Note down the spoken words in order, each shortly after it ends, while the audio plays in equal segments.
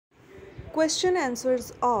Question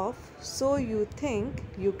answers of so you think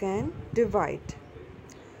you can divide.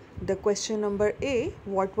 The question number A,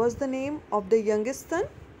 what was the name of the youngest son?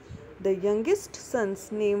 The youngest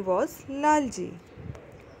son's name was Lalji.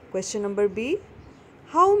 Question number B,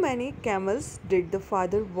 how many camels did the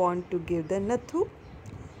father want to give the Nathu?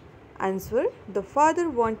 Answer, the father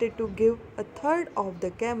wanted to give a third of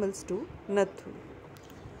the camels to Nathu.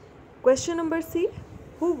 Question number C,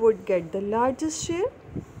 who would get the largest share?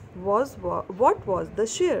 What was the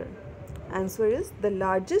share? Answer is, the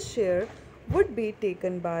largest share would be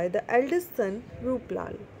taken by the eldest son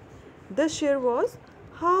Ruplal. The share was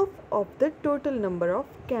half of the total number of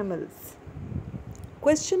camels.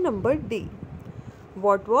 Question number D,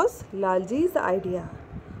 what was Lalji's idea?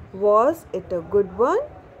 Was it a good one?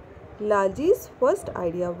 Lalji's first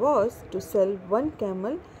idea was to sell one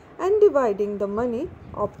camel and dividing the money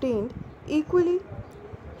obtained equally.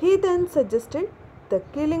 He then suggested the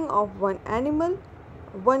killing of one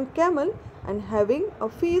camel, and having a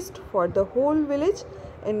feast for the whole village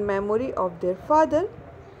in memory of their father.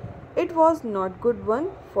 It was not good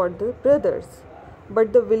one for the brothers,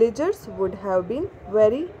 but the villagers would have been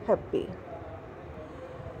very happy.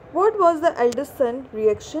 What was the eldest son's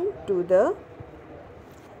reaction to the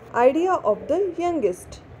idea of the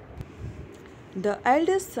youngest? The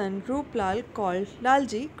eldest son Ruplal called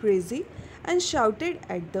Lalji crazy and shouted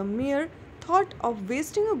at the mere thought of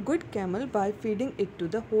wasting a good camel by feeding it to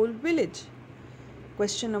the whole village.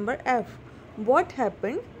 Question number F. What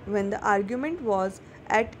happened when the argument was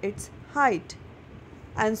at its height?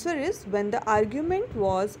 Answer is, when the argument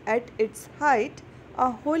was at its height, a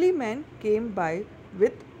holy man came by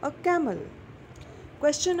with a camel.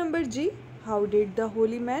 Question number G. How did the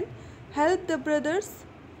holy man help the brothers?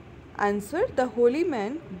 Answer, the holy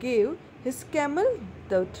man gave his camel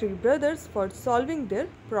the three brothers for solving their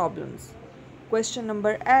problems. Question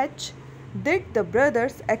number H. Did the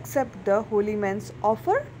brothers accept the holy man's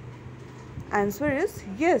offer? Answer is,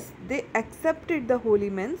 yes, they accepted the holy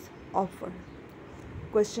man's offer.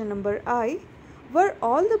 Question number I. Were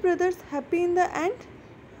all the brothers happy in the end?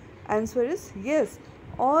 Answer is, yes,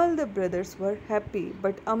 all the brothers were happy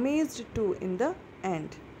but amazed too in the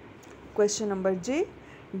end. Question number J.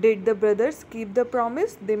 Did the brothers keep the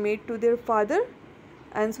promise they made to their father?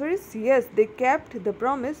 Answer is, yes, they kept the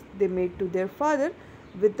promise they made to their father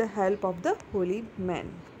with the help of the holy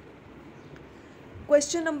man.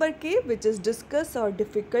 Question number K, which is discuss or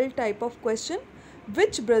difficult type of question.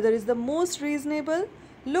 Which brother is the most reasonable?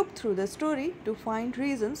 Look through the story to find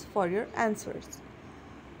reasons for your answers.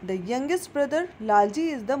 The youngest brother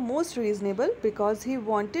Lalji is the most reasonable because he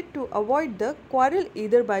wanted to avoid the quarrel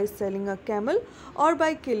either by selling a camel or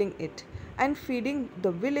by killing it and feeding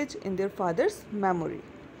the village in their father's memory.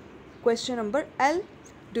 Question number L.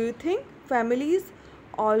 Do you think families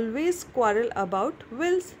always quarrel about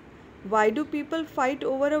wills? Why do people fight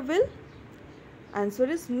over a will? Answer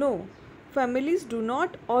is no. Families do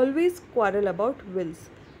not always quarrel about wills.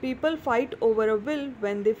 People fight over a will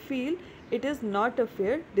when they feel it is not a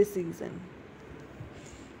fair decision.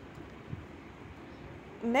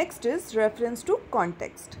 Next is reference to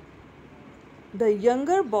context. The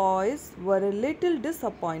younger boys were a little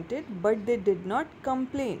disappointed, but they did not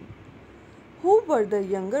complain. Who were the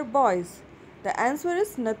younger boys? The answer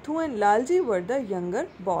is Nathu and Lalji were the younger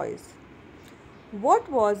boys. What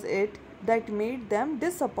was it that made them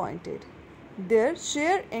disappointed? Their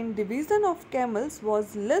share in division of camels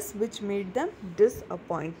was less, which made them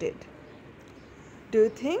disappointed. Do you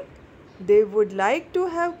think they would like to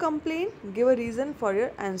have complained? Give a reason for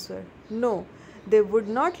your answer. No, they would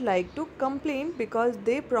not like to complain because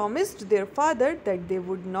they promised their father that they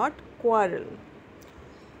would not quarrel.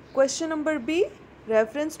 Question number B,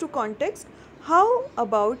 reference to context. How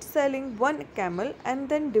about selling one camel and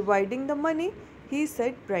then dividing the money? He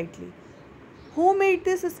said brightly. Who made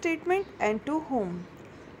this statement and to whom?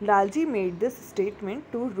 Lalji made this statement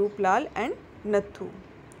to Ruplal and Nathu.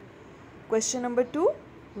 Question number 2.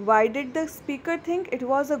 Why did the speaker think it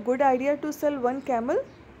was a good idea to sell one camel?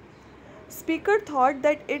 Speaker thought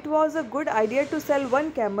that it was a good idea to sell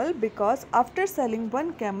one camel because after selling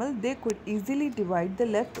one camel, they could easily divide the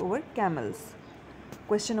leftover camels.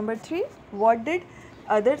 Question number 3. What did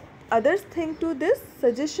others think to this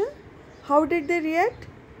suggestion? How did they react?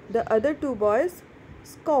 The other two boys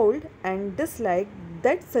scowled and disliked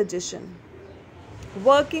that suggestion.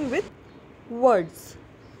 Working with words.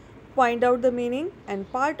 Find out the meaning and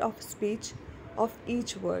part of speech of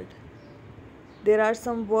each word. There are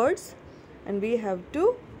some words and we have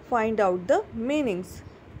to find out the meanings.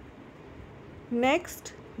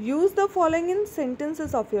 Next, use the following in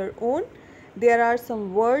sentences of your own. There are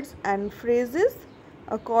some words and phrases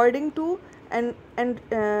according to, and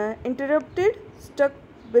interrupted, struck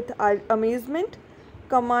with amazement,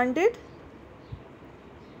 commanded,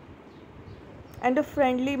 and a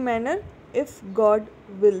friendly manner, if God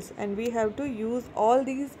wills. And we have to use all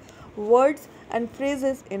these words and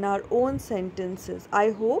phrases in our own sentences.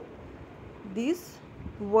 I hope these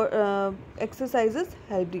exercises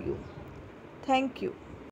helped you. Thank you.